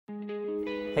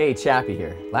Hey, Chappy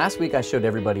here. Last week I showed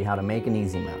everybody how to make an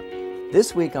easy mount.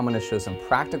 This week I'm going to show some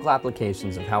practical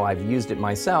applications of how I've used it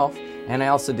myself, and I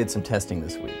also did some testing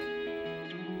this week.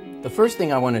 The first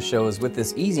thing I want to show is with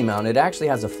this easy mount, it actually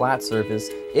has a flat surface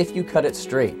if you cut it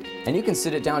straight. And you can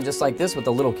sit it down just like this with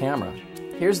a little camera.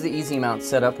 Here's the easy mount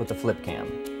set up with the flip cam.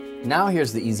 Now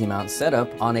here's the easy mount set up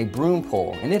on a broom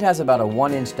pole, and it has about a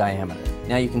 1-inch diameter.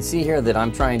 Now you can see here that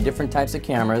I'm trying different types of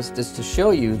cameras just to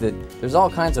show you that there's all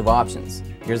kinds of options.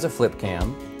 Here's a flip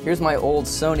cam, here's my old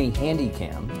Sony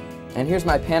Handycam, and here's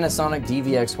my Panasonic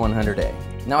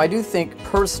DVX100A. Now I do think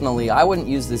personally I wouldn't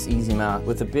use this easy mount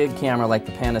with a big camera like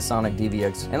the Panasonic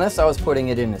DVX unless I was putting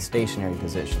it in a stationary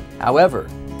position. However,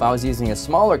 if I was using a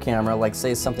smaller camera, like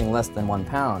say something less than 1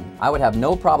 pound, I would have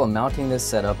no problem mounting this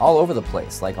setup all over the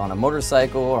place, like on a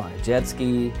motorcycle, or on a jet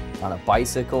ski, on a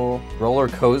bicycle, roller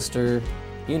coaster,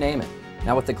 you name it.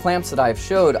 Now with the clamps that I've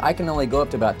showed, I can only go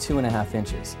up to about 2.5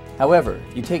 inches. However,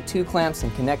 if you take 2 clamps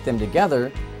and connect them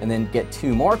together, and then get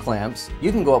 2 more clamps,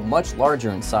 you can go up much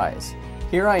larger in size.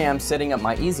 Here I am setting up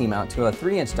my easy mount to a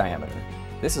 3-inch diameter.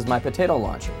 This is my potato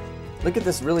launcher. Look at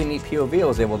this really neat POV I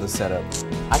was able to set up.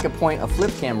 I could point a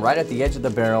flip cam right at the edge of the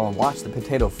barrel and watch the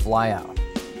potato fly out.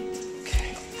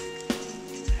 Okay.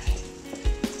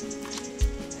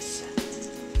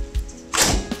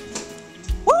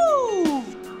 Woo!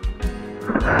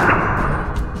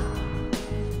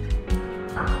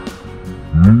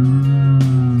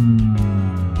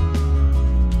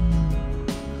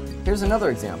 Here's another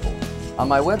example. On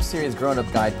my web series Grown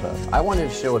Up Guidebook, I wanted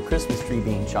to show a Christmas tree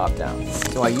being chopped down.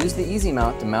 So I used the easy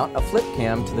mount to mount a flip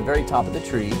cam to the very top of the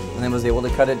tree, and then was able to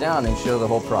cut it down and show the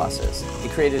whole process. It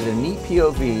created a neat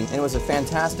POV, and it was a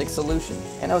fantastic solution,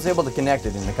 and I was able to connect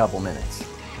it in a couple minutes.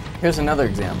 Here's another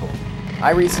example.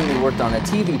 I recently worked on a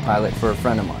TV pilot for a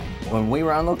friend of mine. When we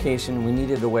were on location, we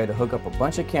needed a way to hook up a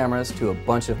bunch of cameras to a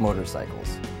bunch of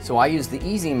motorcycles. So I used the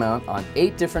easy mount on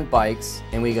 8 different bikes,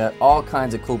 and we got all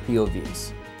kinds of cool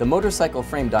POVs. The motorcycle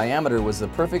frame diameter was the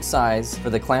perfect size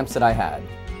for the clamps that I had.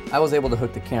 I was able to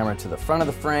hook the camera to the front of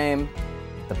the frame,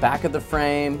 the back of the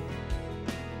frame,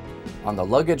 on the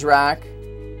luggage rack,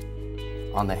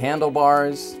 on the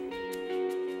handlebars,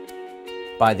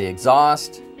 by the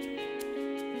exhaust,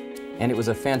 and it was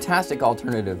a fantastic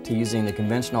alternative to using the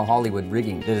conventional Hollywood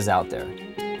rigging that is out there.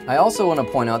 I also want to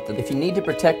point out that if you need to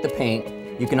protect the paint,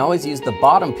 you can always use the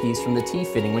bottom piece from the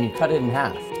T-fitting when you cut it in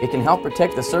half. It can help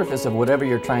protect the surface of whatever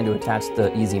you're trying to attach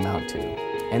the easy mount to.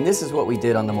 And this is what we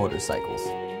did on the motorcycles.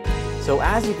 So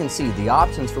as you can see, the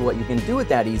options for what you can do with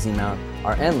that easy mount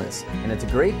are endless, and it's a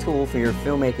great tool for your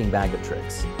filmmaking bag of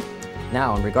tricks.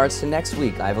 Now, in regards to next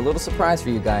week, I have a little surprise for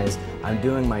you guys. I'm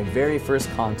doing my very first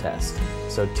contest.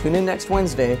 So tune in next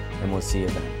Wednesday, and we'll see you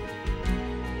then.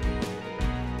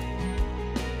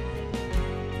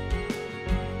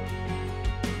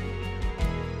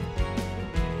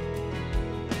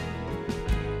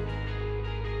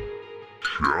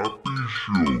 Chappy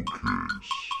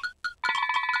Showcase.